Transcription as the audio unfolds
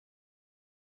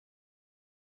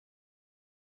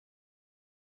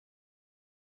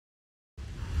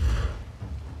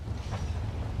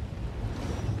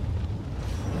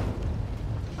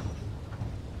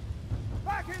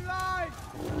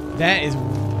That is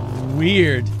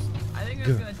weird. I think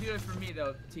that's gonna do it for me,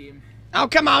 though, team. Oh,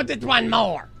 come on, just one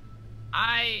more.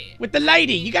 With the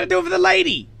lady. You gotta do it for the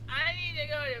lady. I need to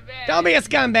go to bed. Don't be a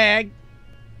scumbag.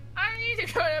 I need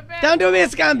to go to bed. Don't do me a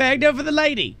scumbag. Do it for the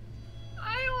lady.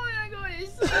 I wanna go to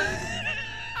sleep.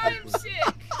 I'm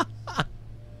sick. Oh,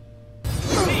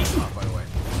 by the way.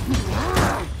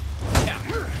 Yeah.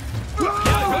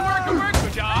 Good work,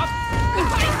 good job.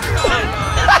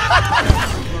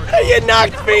 You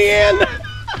knocked me in.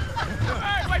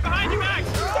 Alright, right behind you guys.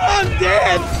 I'm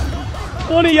dead.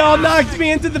 One of y'all knocked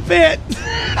me into the pit.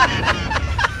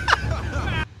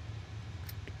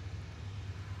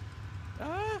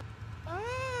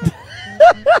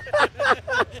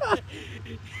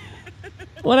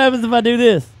 What happens if I do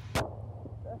this?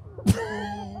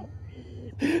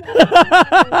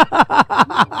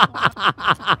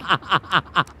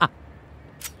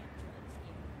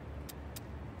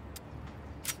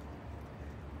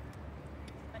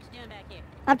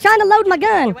 I'm trying to load my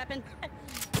gun.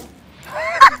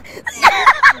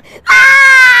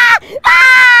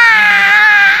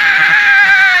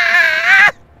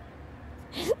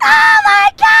 Oh my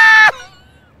god!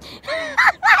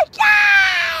 Oh my god!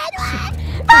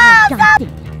 Oh god!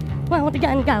 Where would the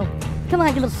gun go? Come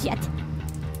on, you little shit.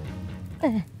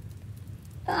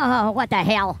 Oh, what the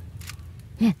hell?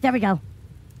 Yeah, there we go.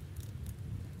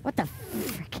 What the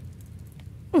frick?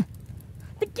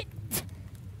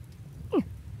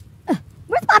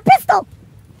 Where's my pistol?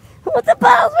 What's the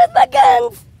balls with my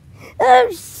guns? Oh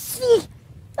shit!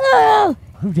 Oh!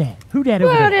 Who that? Who that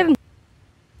over Where there? them?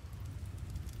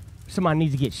 Somebody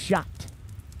needs to get shot.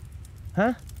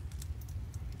 Huh?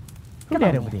 Who Come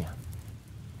that on, over there?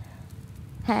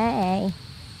 Hey.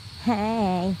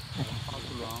 Hey.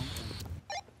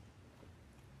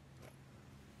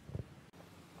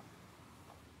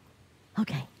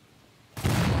 Okay.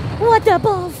 What the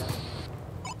balls?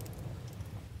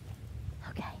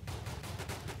 Okay.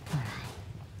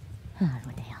 Alright.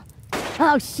 What the hell?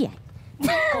 Oh shit.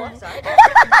 Oh, I'm sorry.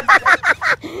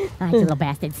 Alright, you little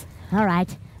bastards.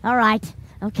 Alright. Alright.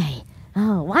 Okay.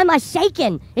 Oh, why am I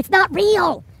shaking? It's not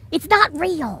real. It's not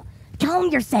real. Calm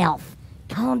yourself.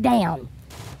 Calm down.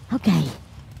 Okay.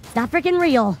 It's not freaking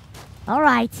real.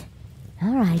 Alright.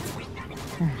 Alright.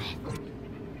 Alright.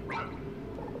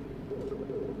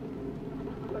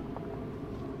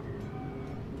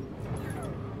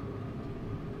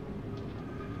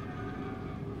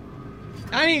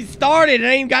 I ain't even started. I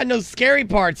ain't even got no scary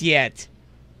parts yet.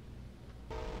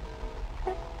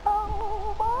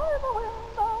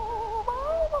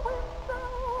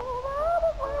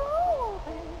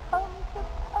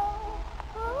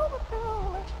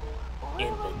 In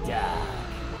the dark.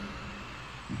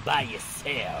 By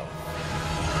yourself.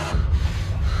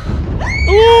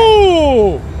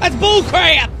 Ooh! That's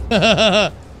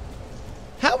bullcrap!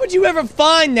 How would you ever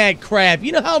find that crap?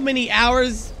 You know how many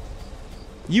hours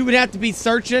you would have to be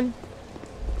searching?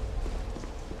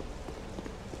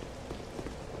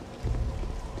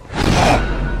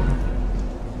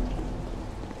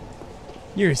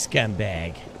 You're a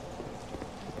scumbag.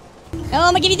 Oh,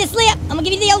 I'm gonna give you the slip. I'm gonna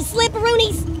give you the old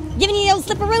slipperoonies. Giving you the old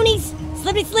slipperoonies.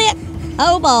 Slippity slip.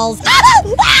 Oh, balls.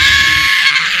 Oh!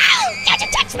 Ah! Don't you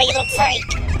touch me, you little freak!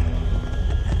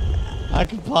 I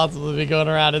could possibly be going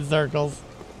around in circles.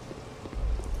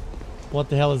 What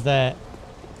the hell is that?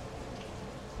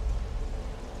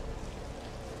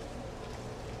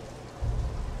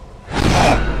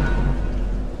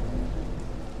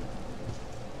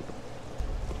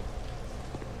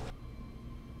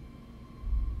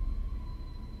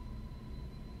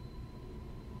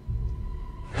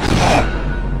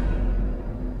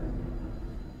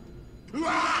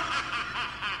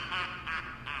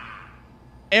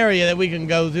 Area that we can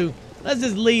go to. Let's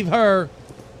just leave her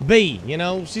be, you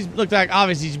know? She's looked like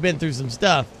obviously she's been through some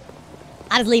stuff.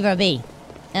 I just leave her be.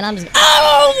 And I'm just,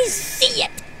 oh, shit!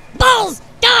 Balls!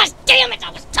 Gosh damn it!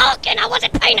 I was talking! I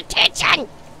wasn't paying attention!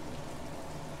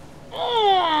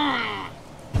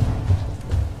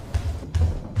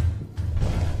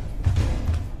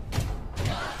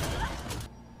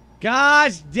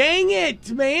 Gosh dang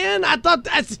it, man. I thought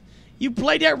that's... You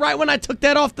played that right when I took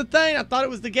that off the thing. I thought it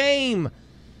was the game.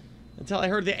 Until I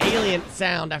heard the alien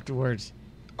sound afterwards.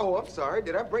 Oh, I'm sorry.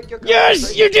 Did I break your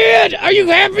Yes, you did! Are you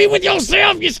happy with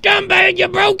yourself, you scumbag? You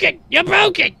broke it! You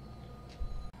broke it!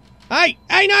 Hey,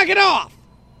 knock it off!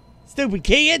 Stupid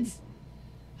kids!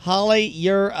 Holly,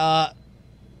 you're,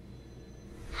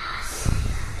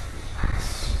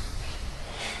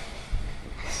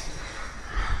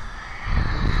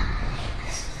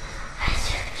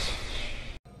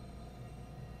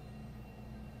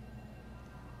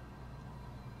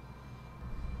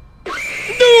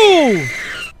 No!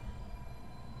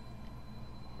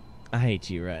 I hate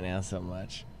you right now so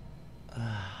much.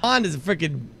 Bond is a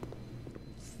freaking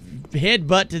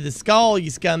headbutt to the skull, you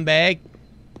scumbag.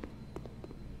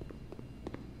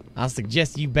 I'll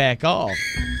suggest you back off.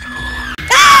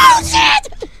 Oh,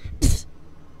 shit!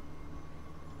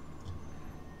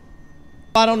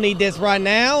 I don't need this right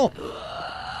now.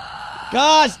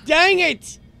 Gosh dang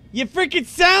it! You freaking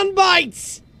sound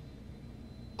bites!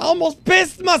 I almost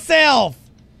pissed myself!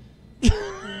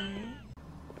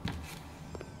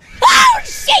 Oh,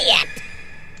 shit!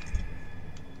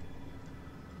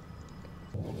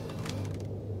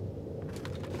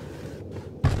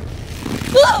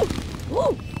 Ooh!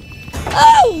 Ooh!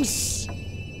 Oh,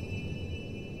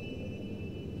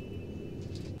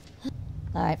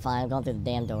 Alright, fine. I'm going through the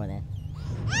damn door then.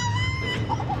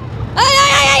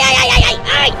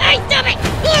 Hey, stop it!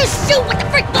 Oh, shoot! What the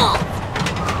frick ball?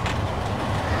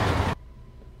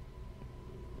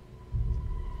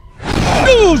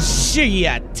 Oh,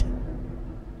 shit!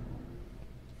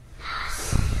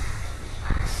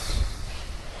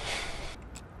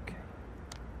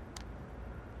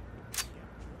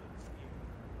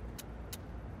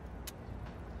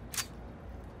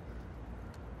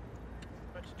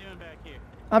 What you doing back here?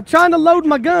 I'm trying to load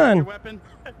my gun. Your weapon?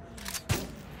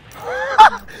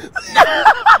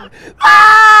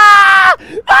 Ah!